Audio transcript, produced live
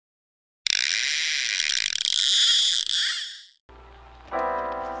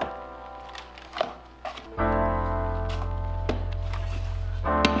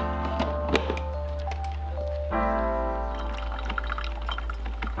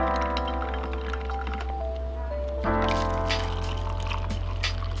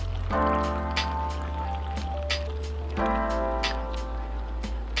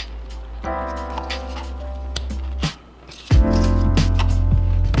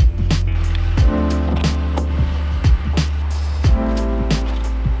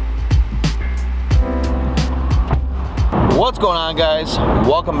What's going on, guys?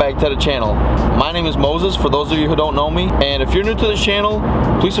 Welcome back to the channel. My name is Moses, for those of you who don't know me, and if you're new to this channel,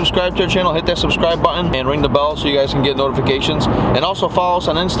 please subscribe to our channel, hit that subscribe button and ring the bell so you guys can get notifications, and also follow us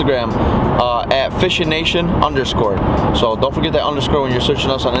on Instagram at fishingnation_. So don't forget that underscore when you're searching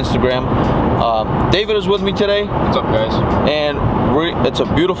us on Instagram. David is with me today. What's up, guys? And it's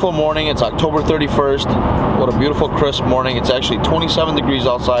a beautiful morning. It's October 31st. What a beautiful crisp morning. It's actually 27 degrees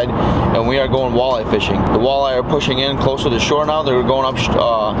outside and we are going walleye fishing. The walleye are pushing in closer to shore now. They're going up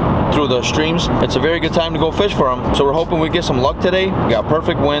through the streams. It's a very good time to go fish for them. So we're hoping we get some luck today. We got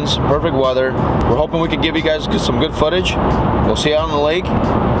perfect winds, perfect weather. We're hoping we can give you guys some good footage. We'll see you out on the lake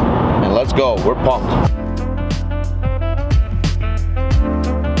and let's go. We're pumped.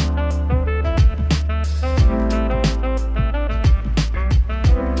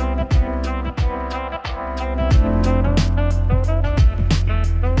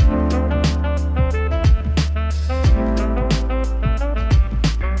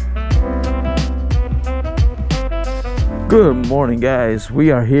 Good morning, guys.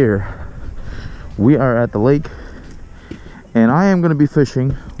 We are here. We are at the lake and I am going to be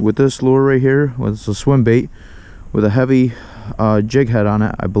fishing with this lure right here. It's a swim bait with a heavy jig head on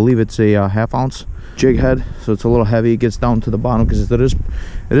it. I believe it's a ½ ounce jig head, so it's a little heavy. It gets down to the bottom because it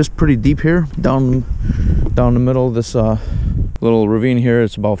is pretty deep here down the middle of this little ravine here.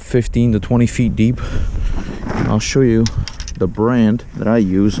 It's about 15 to 20 feet deep. I'll show you the brand that I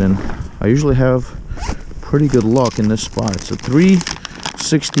use, and I usually have pretty good luck in this spot. It's a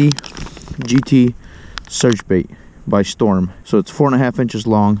 360 GT search bait by Storm. So it's 4.5 inches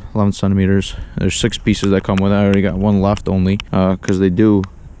long, 11 centimeters. There's 6 pieces that come with it. I already got one left only because they do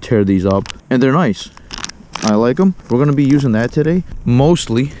tear these up and they're nice. I like them. We're going to be using that today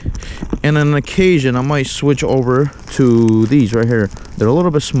mostly, and on occasion I might switch over to these right here. They're a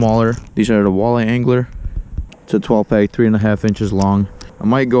little bit smaller. These are the Walleye Angler. It's a 12 pack, 3.5 inches long. I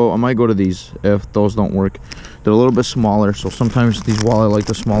might go to these if those don't work. They're a little bit smaller, so sometimes these walleye like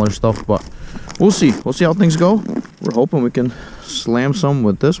the smaller stuff, but we'll see how things go. We're hoping we can slam some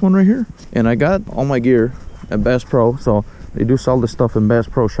with this one right here. And I got all my gear at Bass Pro, so they do sell this stuff in Bass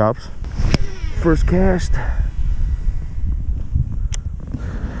Pro shops. First cast.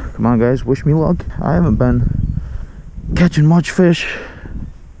 Come on, guys, wish me luck. I haven't been catching much fish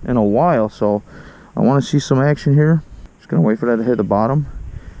in a while, so I want to see some action here. Gonna wait for that to hit the bottom.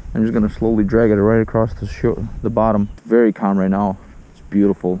 I'm just gonna slowly drag it right across the bottom. Very calm right now. It's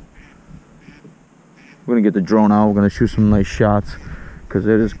beautiful. We're gonna get the drone out. We're gonna shoot some nice shots because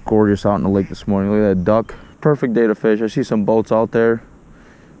it is gorgeous out in the lake this morning. Look at that duck. Perfect day to fish. I see some boats out there.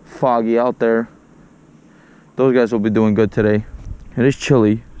 Foggy out there. Those guys will be doing good today. It is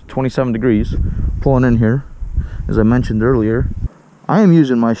chilly. 27 degrees. Pulling in here, as I mentioned earlier. I am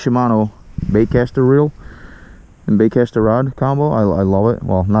using my Shimano baitcaster reel and baitcaster rod combo. I love it.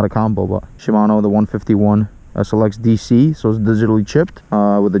 Well, not a combo, but Shimano, the 151 SLX DC, so it's digitally chipped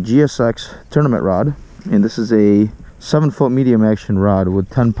with a GSX tournament rod, and this is a 7-foot medium action rod with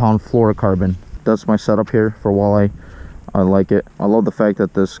 10-pound fluorocarbon. That's my setup here for walleye. I like it. I love the fact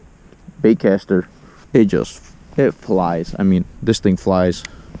that this baitcaster, it flies. I mean, this thing flies.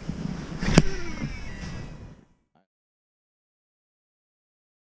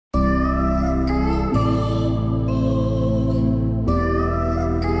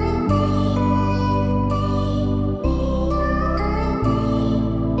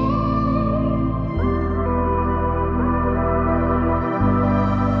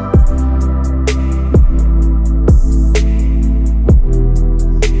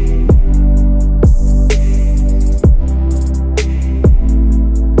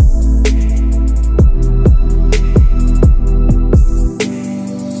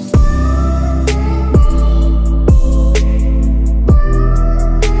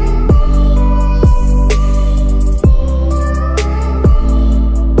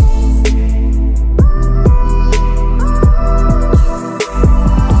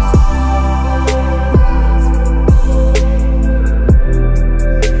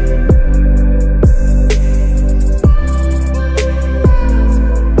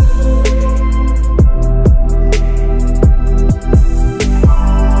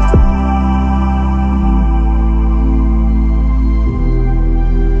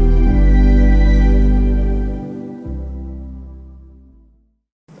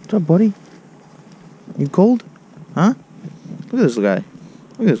 What's up, buddy? You cold? Huh? Look at this guy.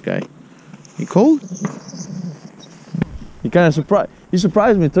 Look at this guy. You cold? You kind of surprised. You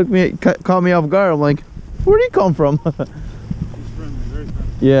surprised me. Caught me off guard. I'm like, where'd he come from? He's friendly, very friendly.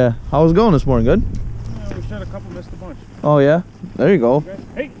 Yeah. How was it going this morning? Good? Yeah, we shot a couple, missed a bunch. Oh, yeah? There you go. Okay.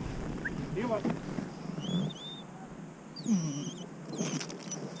 Hey! Heel up.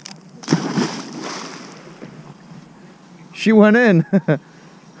 She went in.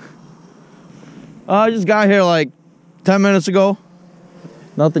 I just got here like 10 minutes ago.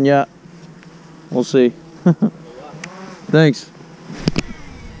 Nothing yet. We'll see. Thanks.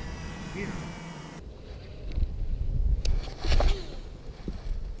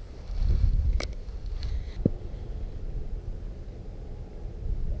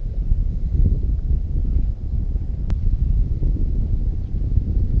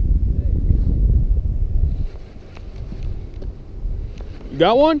 You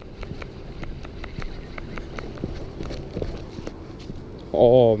got one?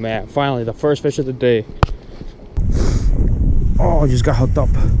 Oh man, finally the first fish of the day. Oh, I just got hooked up.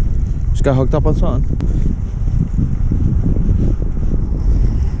 Just got hooked up on something.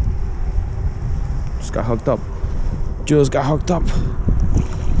 Just got hooked up. Just got hooked up.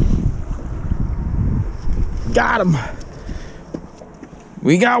 Got him.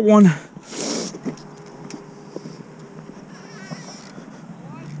 We got one.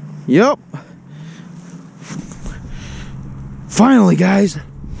 Yep. Finally, guys.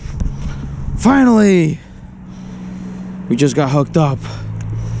 Finally. We just got hooked up.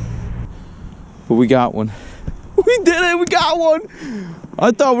 But we got one. We did it. We got one.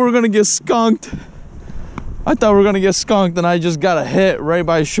 I thought we were going to get skunked. I thought we were going to get skunked, and I just got a hit right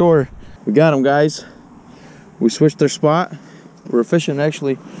by shore. We got him, guys. We switched their spot. We were fishing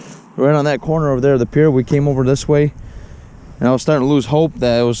actually right on that corner over there of the pier. We came over this way. And I was starting to lose hope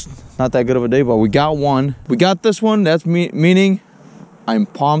that it was not that good of a day, but we got one. We got this one. That's meaning I'm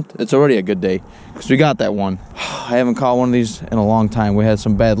pumped. It's already a good day because we got that one. I haven't caught one of these in a long time. We had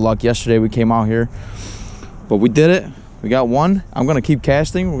some bad luck yesterday. We came out here, but we did it. We got one. I'm gonna keep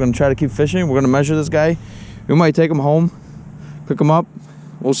casting. We're gonna try to keep fishing. We're gonna measure this guy. We might take him home, cook him up.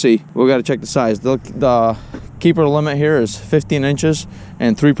 We'll see. We gotta check the size. The keeper limit here is 15 inches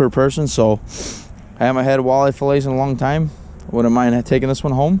and 3 per person. So I haven't had walleye fillets in a long time. Wouldn't mind taking this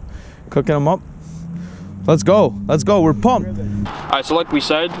one home, cooking them up. Let's go. Let's go. We're pumped. All right, so like we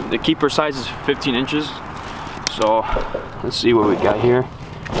said, the keeper size is 15 inches. So let's see what we got here.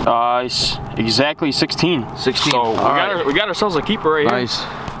 It's exactly 16. 16. So we got ourselves a keeper right nice. Here.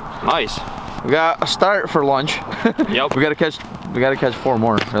 Nice. We got a start for lunch. Yep. We gotta catch 4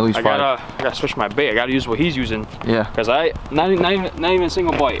 more, at least 5. I gotta switch my bait. I gotta use what he's using. Yeah. Because not even a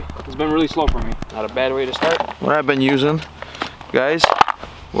single bite. It's been really slow for me. Not a bad way to start. What I've been using, guys,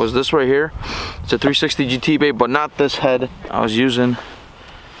 was this right here. It's a 360 GT bait, but not this head. I was using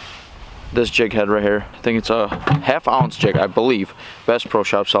this jig head right here. I think it's a ½ ounce jig, I believe. Bass Pro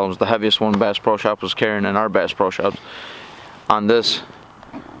Shop sells the heaviest one Bass Pro Shop was carrying in our Bass Pro Shops on this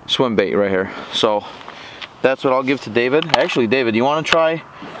swim bait right here. So that's what I'll give to David. Actually, David, you want to try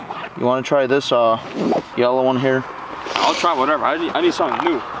this yellow one here? I'll try whatever. I need something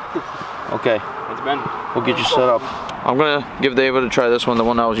new. Okay. We'll get you set up. I'm gonna give David a try this one, the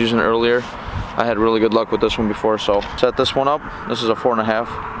one I was using earlier. I had really good luck with this one before, so set this one up. This is a 4.5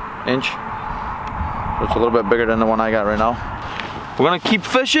 inch. It's a little bit bigger than the one I got right now. We're gonna keep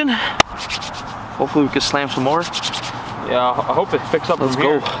fishing. Hopefully we can slam some more. Yeah, I hope it picks up. Let's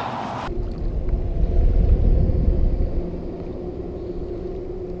go.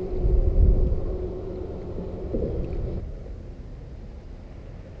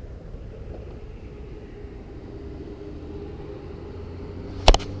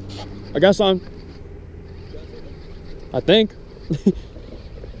 I got some. I think.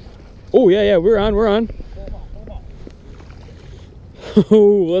 Oh yeah, we're on.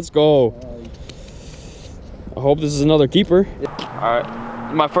 Oh, let's go. I hope this is another keeper. All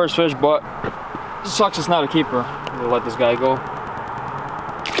right, my first fish, but it sucks it's not a keeper. We'll let this guy go.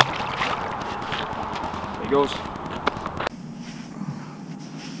 There he goes.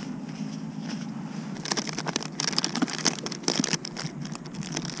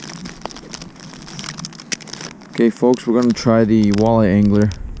 Okay folks, we're gonna try the Walleye Angler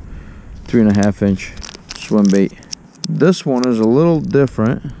 3.5 inch swim bait. This one is a little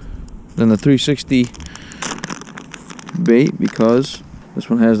different than the 360 bait because this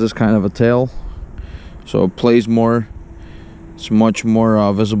one has this kind of a tail, so it plays more. It's much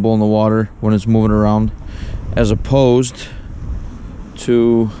more visible in the water when it's moving around, as opposed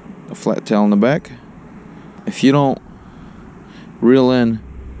to a flat tail in the back. If you don't reel in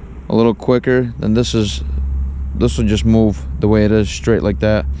a little quicker, then this will just move the way it is, straight like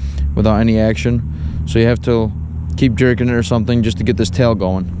that, without any action. So you have to keep jerking it or something just to get this tail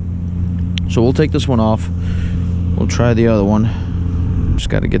going. So we'll take this one off. We'll try the other one. Just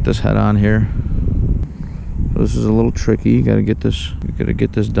got to get this head on here. So this is a little tricky. You got to get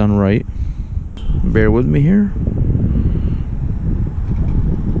this done right. Bear with me here.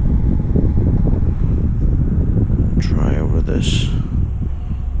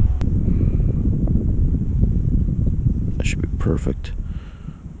 perfect.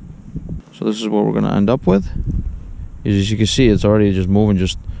 So this is what we're gonna end up with. As you can see, it's already just moving,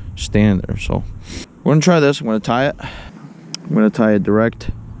 just standing there. So we're gonna try this. I'm gonna tie it. I'm gonna tie it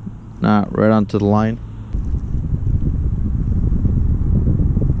direct, not right onto the line.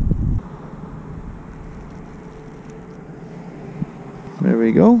 There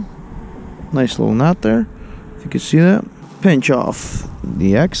we go. Nice little knot there. If you can see that. Pinch off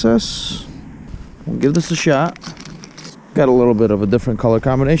the excess. We'll give this a shot. Got a little bit of a different color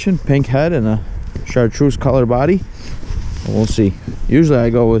combination. Pink head and a chartreuse color body. We'll see. Usually I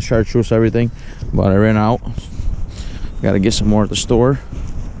go with chartreuse everything, but I ran out. Got to get some more at the store.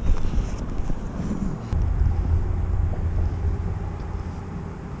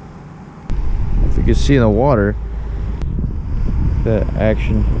 If you can see in the water, that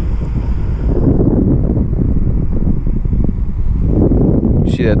action.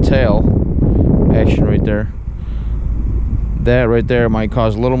 You see that tail action right there? That right there might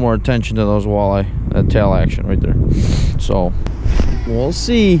cause a little more attention to those walleye. That tail action right there. So we'll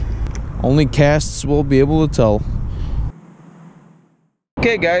see. Only casts will be able to tell.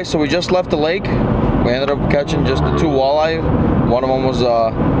 Okay guys, so we just left the lake. We ended up catching just the 2 walleye. One of them was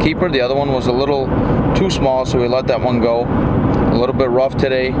a keeper, the other one was a little too small, so we let that one go. A little bit rough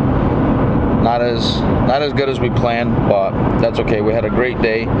today. Not as good as we planned, but that's okay. We had a great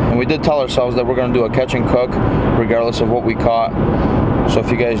day, and we did tell ourselves that we're going to do a catch and cook regardless of what we caught. So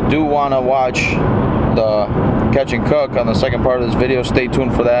if you guys do want to watch the catch and cook on the second part of this video, stay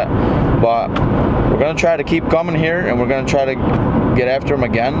tuned for that. But we're going to try to keep coming here, and we're going to try to get after them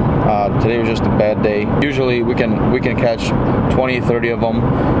again. Today was just a bad day. Usually we can catch 20-30 of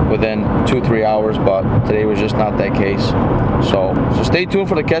them within 2-3 hours, but today was just not that case. So stay tuned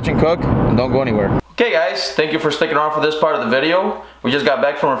for the catch and cook, and don't go anywhere. Okay guys, thank you for sticking around for this part of the video. We just got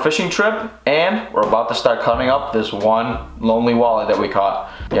back from our fishing trip, and we're about to start cutting up this one lonely walleye that we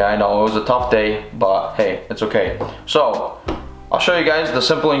caught. Yeah, I know, it was a tough day, but hey, it's okay. So I'll show you guys the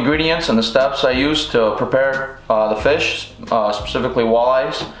simple ingredients and the steps I use to prepare the fish, specifically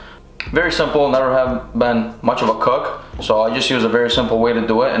walleyes. Very simple, never have been much of a cook, so I just use a very simple way to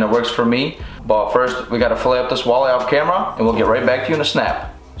do it, and it works for me. But first, we gotta fillet up this walleye off camera, and we'll get right back to you in a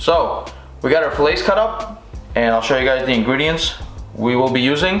snap. So, we got our fillets cut up, and I'll show you guys the ingredients we will be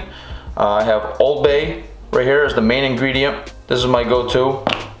using. I have Old Bay right here as the main ingredient. This is my go-to.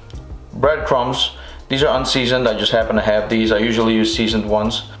 Breadcrumbs. These are unseasoned, I just happen to have these. I usually use seasoned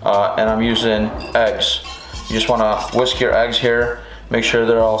ones. And I'm using eggs. You just wanna whisk your eggs here, make sure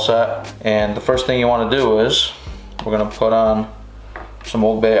they're all set. And the first thing you wanna do is, we're gonna put on some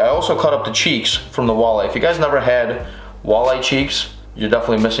Old Bay. I also cut up the cheeks from the walleye. If you guys never had walleye cheeks, you're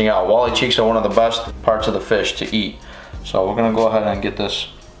definitely missing out. Walleye cheeks are one of the best parts of the fish to eat. So we're gonna go ahead and get this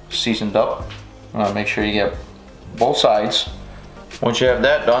seasoned up. Make sure you get both sides. Once you have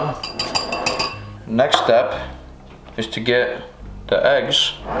that done, next step is to get the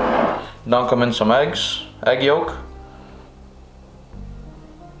eggs. Dunk them in some eggs, egg yolk.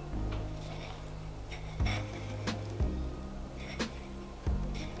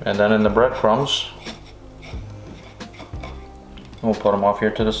 And then in the breadcrumbs. We'll put them off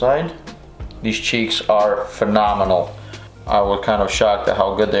here to the side. These cheeks are phenomenal. I was kind of shocked at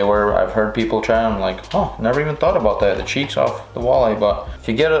how good they were. I've heard people try them, like, oh, never even thought about that, the cheeks off the walleye. But if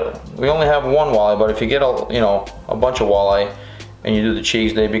you get we only have one walleye, but if you get a bunch of walleye and you do the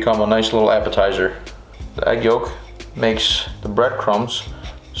cheeks, they become a nice little appetizer. The egg yolk makes the breadcrumbs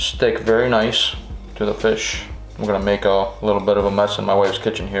stick very nice to the fish. I'm gonna make a little bit of a mess in my wife's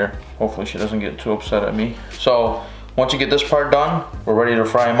kitchen here. Hopefully she doesn't get too upset at me. So once you get this part done, we're ready to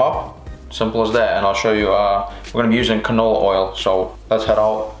fry them up. Simple as that. And I'll show you, we're gonna be using canola oil. So let's head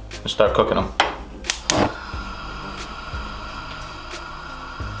out and start cooking them.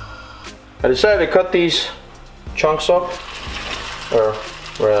 I decided to cut these chunks up, or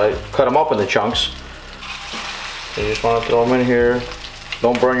where I cut them up into chunks. So you just wanna throw them in here.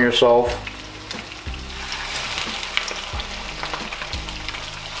 Don't burn yourself.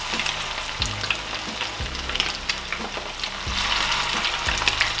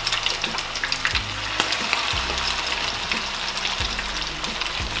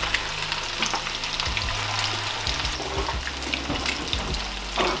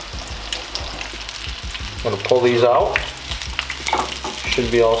 I'm gonna pull these out.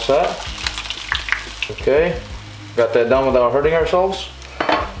 Should be all set. Okay, got that done without hurting ourselves.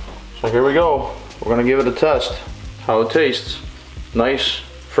 So here we go. We're gonna give it a test. How it tastes. Nice,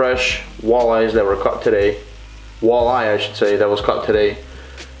 fresh walleyes that were cut today. Walleye, I should say, that was cut today.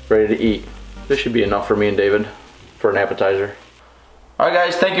 Ready to eat. This should be enough for me and David for an appetizer. Alright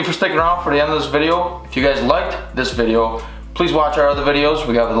guys, thank you for sticking around for the end of this video. If you guys liked this video, Please watch our other videos.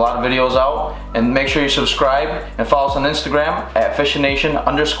 We have a lot of videos out. And make sure you subscribe and follow us on Instagram at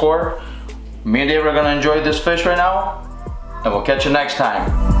fishingnation_. Me and Dave are gonna enjoy this fish right now. And we'll catch you next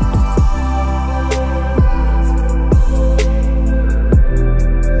time.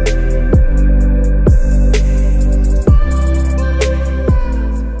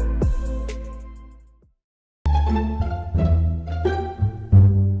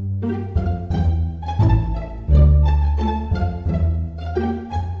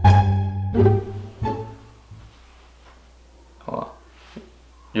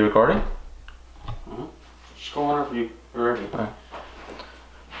 You recording? Mm-hmm. Just go whenever you're ready.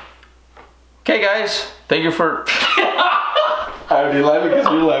 Okay guys, thank you for... Are you laughing because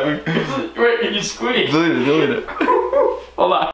you're laughing? Wait, you squeaked. Delete it. Hold on.